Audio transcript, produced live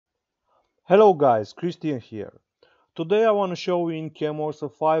Hello guys, Christian here. Today I want to show you in CAMWorks a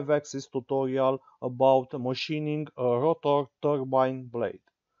 5-axis tutorial about machining a rotor turbine blade.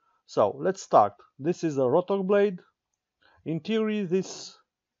 So let's start. This is a rotor blade. In theory this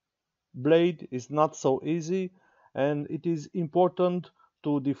blade is not so easy and it is important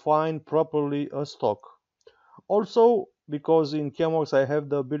to define properly a stock. Also because in CAMWorks I have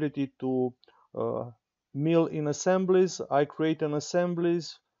the ability to mill in assemblies, I create an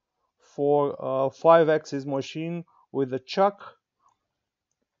assemblies for a 5-axis machine with a chuck.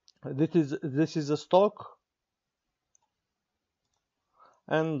 This is a stock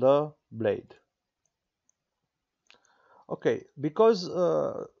and the blade. Okay, because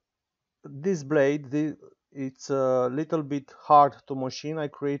this blade it's a little bit hard to machine, I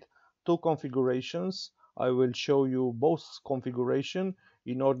create two configurations. I will show you both configuration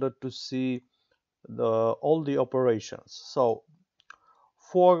in order to see all the operations. So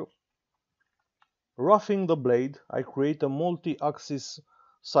for roughing the blade, I create a multi-axis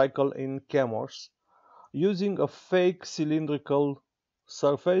cycle in CAMWorks using a fake cylindrical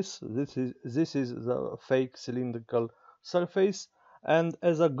surface. This is the fake cylindrical surface, and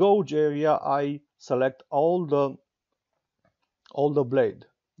as a gauge area I select all the blade.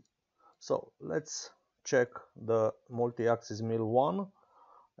 So let's check the multi-axis mill 1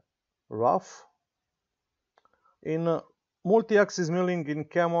 rough. In multi-axis milling in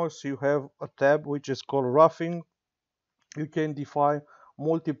CAMWorks you have a tab which is called roughing. You can define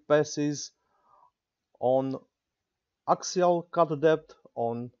multi-passes on axial cut depth,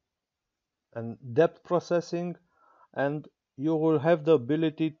 on and depth processing, and you will have the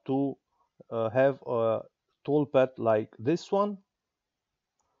ability to have a toolpath like this one.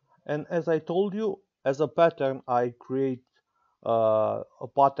 And as I told you, as a pattern I create a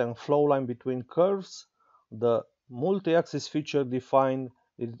pattern flow line between curves. The multi-axis feature defined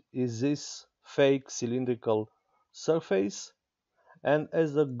is this fake cylindrical surface, and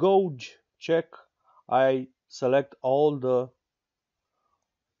as a gauge check I select all the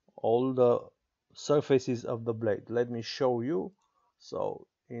surfaces of the blade. Let me show you. So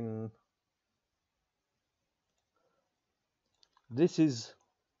this is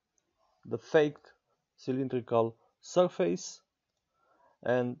the faked cylindrical surface,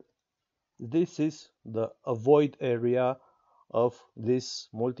 and this is the avoid area of this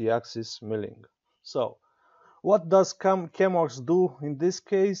multi-axis milling. So what does CAMWorks do in this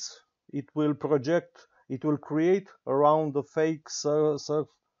case? It will create around the fake surface,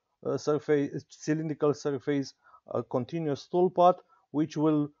 cylindrical surface, a continuous toolpath which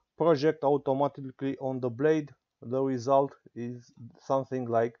will project automatically on the blade. The result is something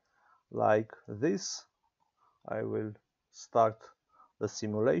like this. I will start the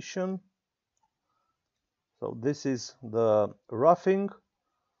simulation. So this is the roughing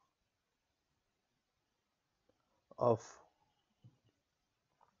of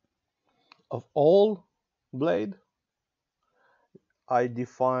all blade. I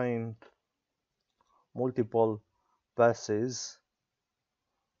defined multiple passes,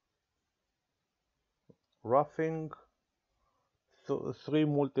 roughing, three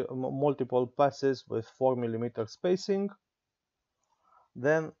multiple passes with 4mm spacing.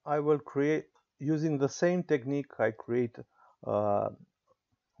 Then I will create, using the same technique I create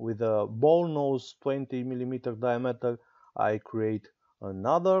with a ball nose 20mm diameter, I create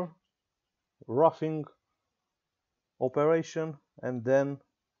another roughing operation, and then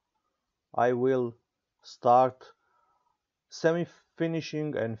I will start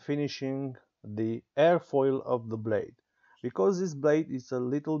semi-finishing and finishing the airfoil of the blade. Because this blade is a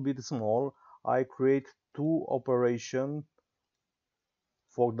little bit small, I create two operations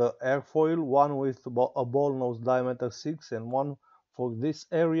for the airfoil, one with a ball nose diameter 6 and one for this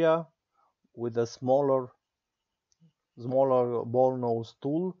area with a smaller ball nose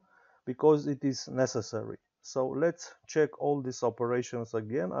tool, because it is necessary. So let's check all these operations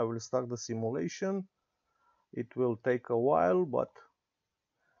again. I will start the simulation. It will take a while, but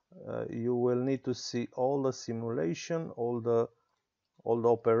you will need to see all the simulation, all the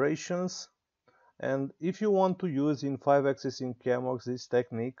operations. And if you want to use in 5-axis in CAMWorks this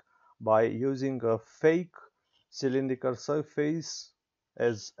technique by using a fake cylindrical surface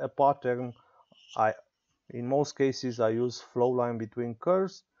as a pattern, in most cases I use flow line between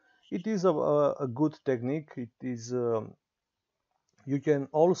curves. It is a good technique. It is you can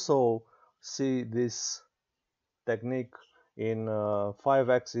also see this technique in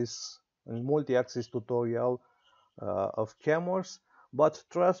 5-axis and multi-axis tutorial of CAMWorks. But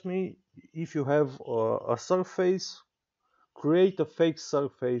trust me, if you have a surface, create a fake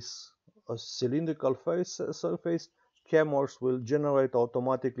surface, a cylindrical surface, CAMWorks will generate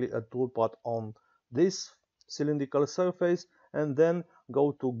automatically a toolpath on this cylindrical surface, and then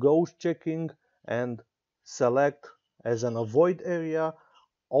go to ghost checking and select as an avoid area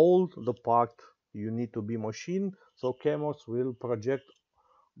all the part you need to be machined. So CAMWorks will project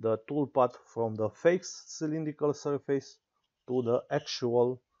the toolpath from the fake cylindrical surface to the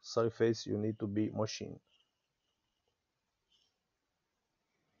actual surface you need to be machined.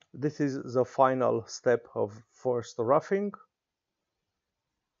 This is the final step of first roughing.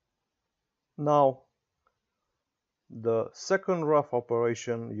 Now the second rough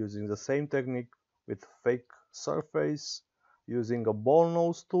operation using the same technique with fake surface, using a ball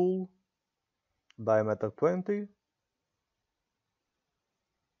nose tool, diameter 20.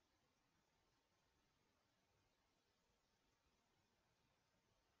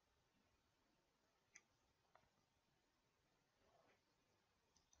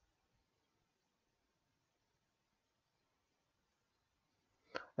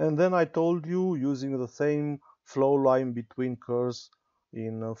 And then I told you, using the same flow line between curves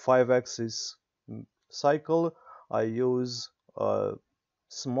in a 5-axis cycle, I use a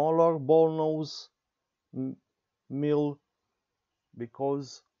smaller ball nose mill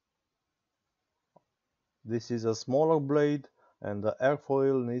because this is a smaller blade and the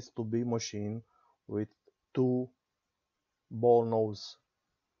airfoil needs to be machined with 2 ball nose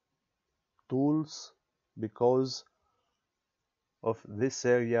tools. Because of this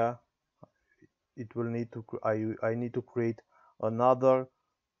area, it will need to I need to create another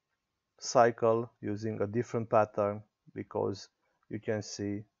cycle using a different pattern, because you can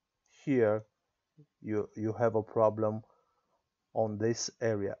see here you have a problem on this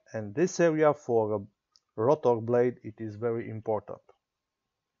area, and this area for a rotor blade, it is very important.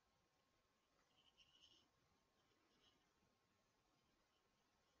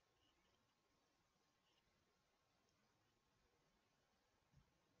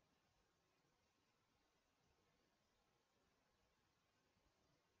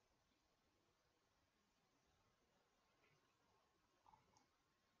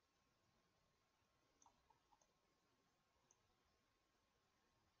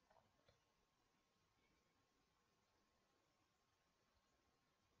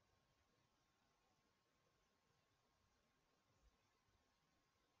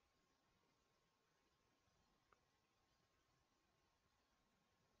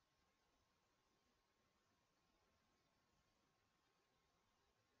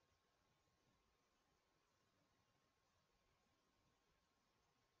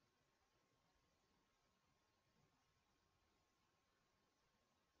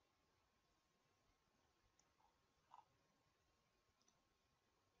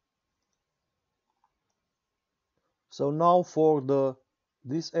 So now for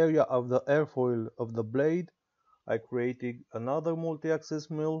this area of the airfoil of the blade, I created another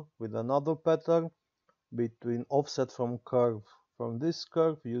multi-axis mill with another pattern between offset from curve, from this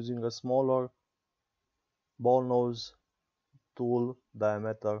curve, using a smaller ball nose tool,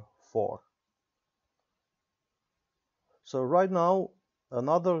 diameter 4. So right now,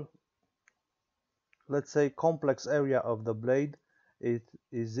 another, let's say, complex area of the blade, it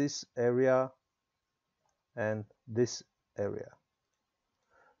is this area and this area.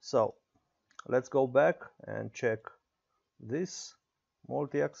 So let's go back and check this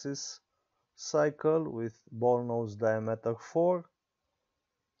multi-axis cycle with ball nose diameter 4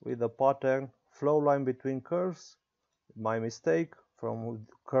 with a pattern flow line between curves. My mistake, from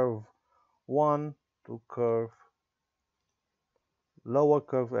curve 1 to curve, lower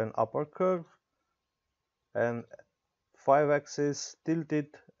curve and upper curve, and 5-axis tilted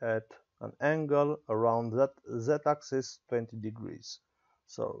at an angle around that z-axis 20 degrees.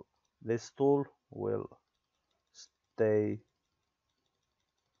 So this tool will stay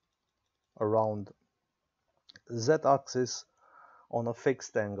around z-axis on a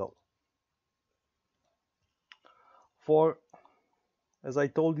fixed angle. For, as I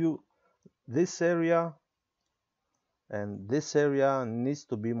told you, this area and this area needs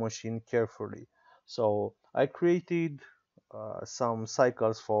to be machined carefully. So I created some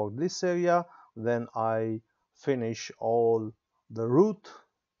cycles for this area, then I finish all the root.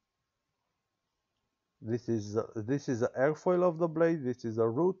 This is the airfoil of the blade, this is the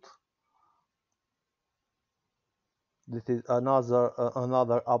root, this is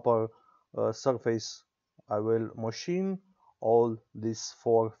another upper surface. I will machine all these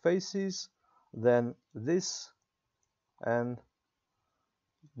 4 faces, then this and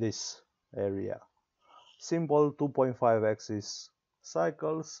this area. Simple 2.5 axis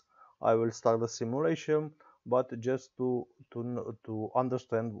cycles. I will start the simulation, but just to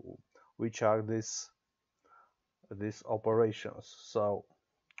understand which are these these operations. So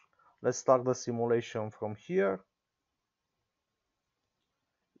let's start the simulation from here.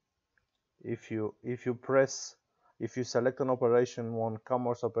 If you select an operation on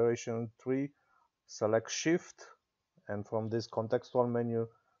CAMWorks operation 3, select shift, and from this contextual menu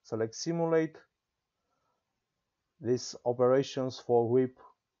select simulate. These operations for whip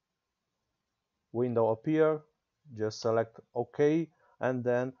window appear. Just select OK, and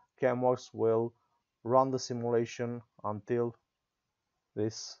then CAMWorks will run the simulation until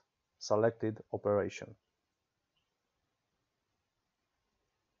this selected operation.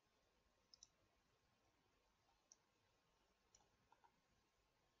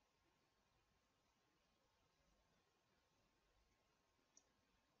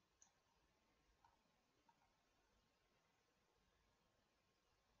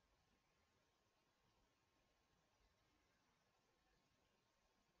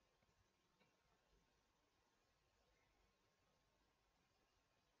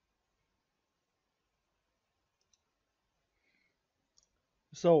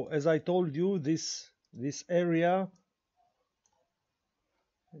 So as I told you, this area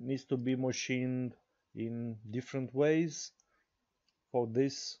needs to be machined in different ways. For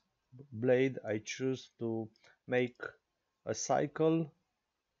this blade I choose to make a cycle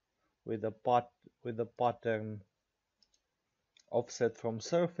with a pattern offset from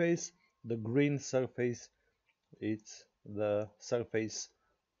surface. The green surface is the surface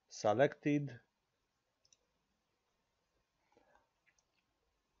selected,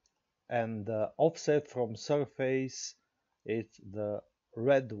 and the offset from surface is the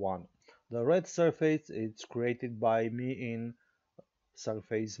red one. The red surface is created by me in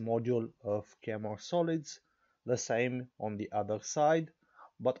surface module of CAMWorks solids. The same on the other side,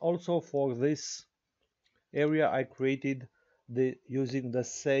 but also for this area I created using the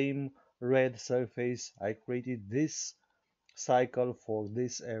same red surface. I created this cycle for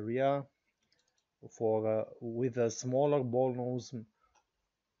this area for with a smaller ball nose,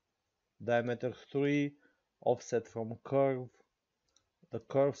 diameter 3, offset from curve. The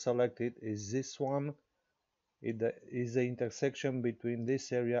curve selected is this one. It is the intersection between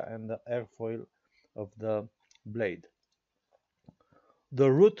this area and the airfoil of the blade. The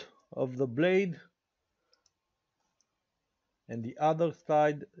root of the blade and the other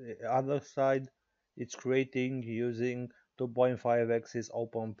side it's creating using 2.5 axis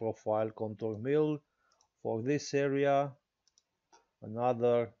open profile contour mill. For this area,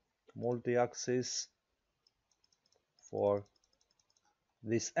 another multi-axis. For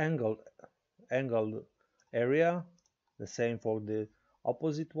this angled area, the same for the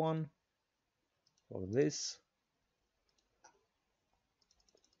opposite one. For this,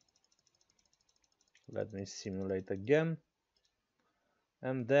 let me simulate again.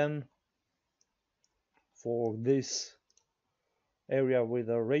 And then for this area with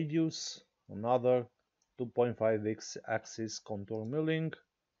a radius, another 2.5 axis contour milling,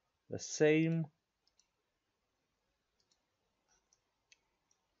 the same.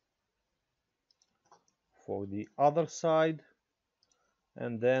 For the other side,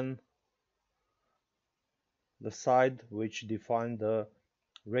 and then the side which define the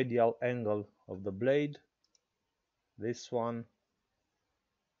radial angle of the blade, this one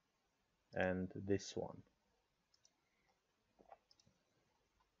and this one.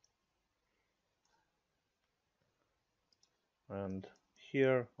 And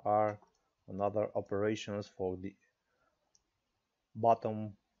here are another operations for the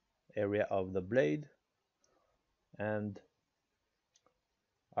bottom area of the blade, and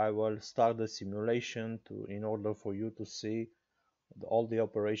I will start the simulation in order for you to see all the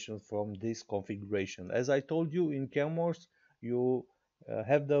operations from this configuration. As I told you, in CAMWorks you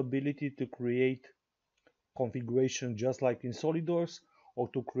have the ability to create configuration just like in SolidWorks, or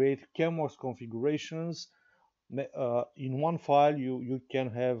to create CAMWorks configurations. In one file you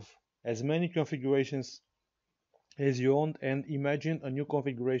can have as many configurations as you want, and imagine a new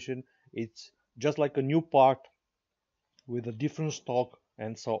configuration. It's just like a new part with a different stock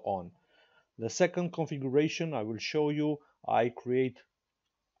and so on. The second configuration I will show you, I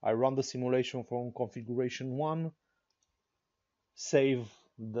run the simulation from configuration 1, save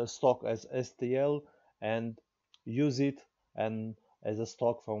the stock as STL, and use it and as a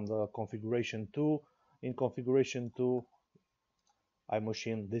stock from the configuration 2. In configuration 2 I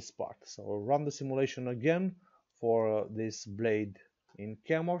machine this part. So I'll run the simulation again for this blade in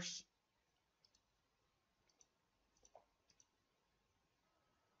CAMWorks.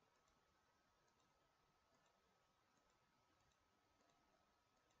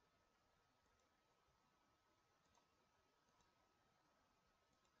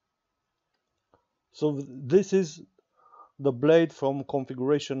 So this is the blade from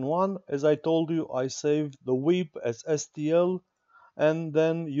configuration 1. As I told you, I saved the whip as STL and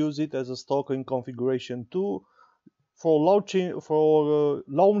then use it as a stock in configuration 2. For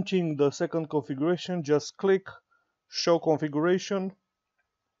launching the second configuration, just click show configuration.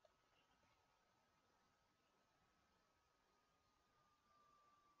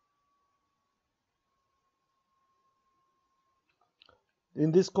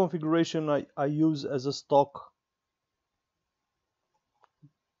 In this configuration, I use as a stock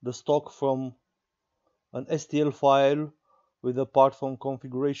the stock from an STL file with a part from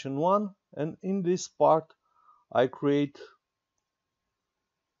configuration 1, and in this part I create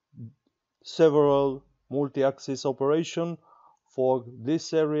several multi-axis operation for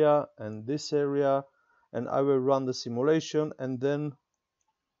this area, and I will run the simulation and then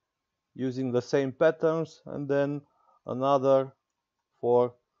using the same patterns and then another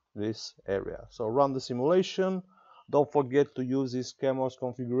for this area. So run the simulation. Don't forget to use this CAMWorks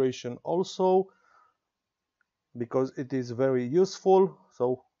configuration also because it is very useful.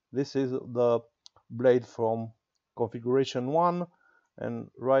 So this is the blade from configuration 1, and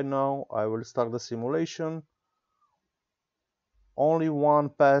right now I will start the simulation. Only one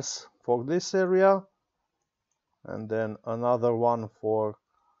pass for this area and then another one for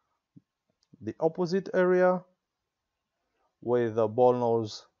the opposite area with a ball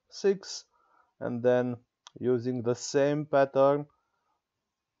nose 6, and then using the same pattern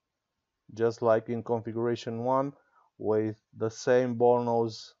just like in configuration 1 with the same ball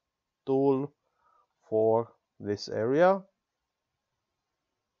nose tool for this area.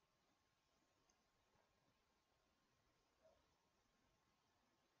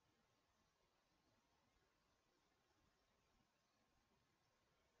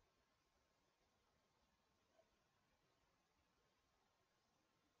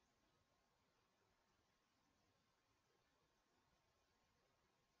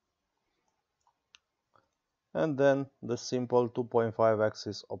 And then the simple 2.5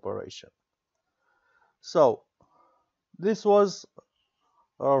 axis operation. So this was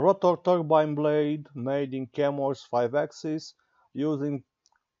a rotor turbine blade made in CAMWorks 5 axis using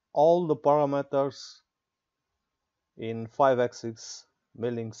all the parameters in 5 axis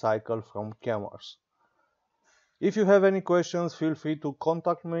milling cycle from CAMWorks. If you have any questions, feel free to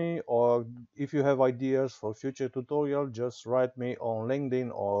contact me, or if you have ideas for future tutorial, just write me on LinkedIn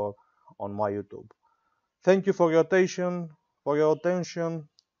or on my YouTube. Thank you for your attention.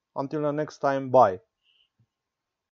 Until the next time, bye.